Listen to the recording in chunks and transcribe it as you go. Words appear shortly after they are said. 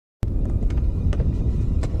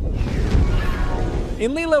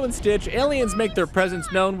In Lilo and Stitch, aliens make their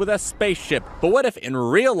presence known with a spaceship. But what if in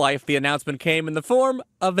real life the announcement came in the form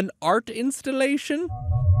of an art installation?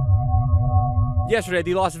 Yesterday,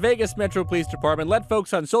 the Las Vegas Metro Police Department let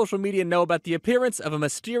folks on social media know about the appearance of a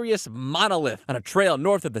mysterious monolith on a trail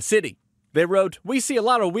north of the city. They wrote, "We see a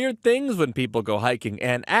lot of weird things when people go hiking,"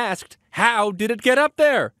 and asked, "How did it get up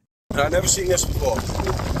there?" I've never seen this before.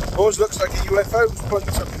 Always looks like a UFO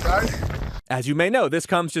pointing something down. As you may know, this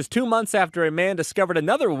comes just 2 months after a man discovered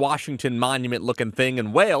another Washington Monument-looking thing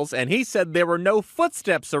in Wales, and he said there were no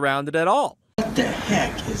footsteps around it at all. What the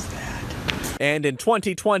heck is that? And in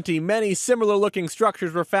 2020, many similar-looking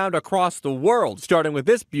structures were found across the world, starting with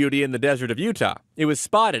this beauty in the desert of Utah. It was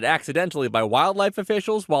spotted accidentally by wildlife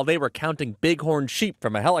officials while they were counting bighorn sheep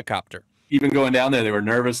from a helicopter. Even going down there, they were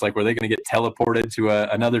nervous, like were they going to get teleported to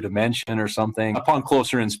another dimension or something? Upon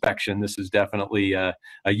closer inspection, this is definitely a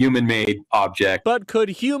human-made object. But could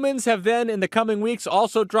humans have then, in the coming weeks,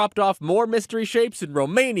 also dropped off more mystery shapes in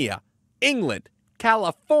Romania, England,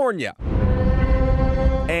 California,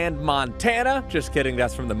 and Montana? Just kidding,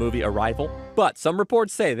 that's from the movie Arrival. But some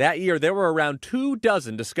reports say that year there were around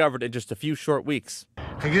 24 discovered in just a few short weeks.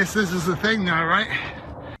 I guess this is the thing now, right?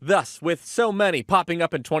 Thus, with so many popping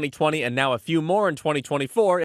up in 2020 and now a few more in 2024,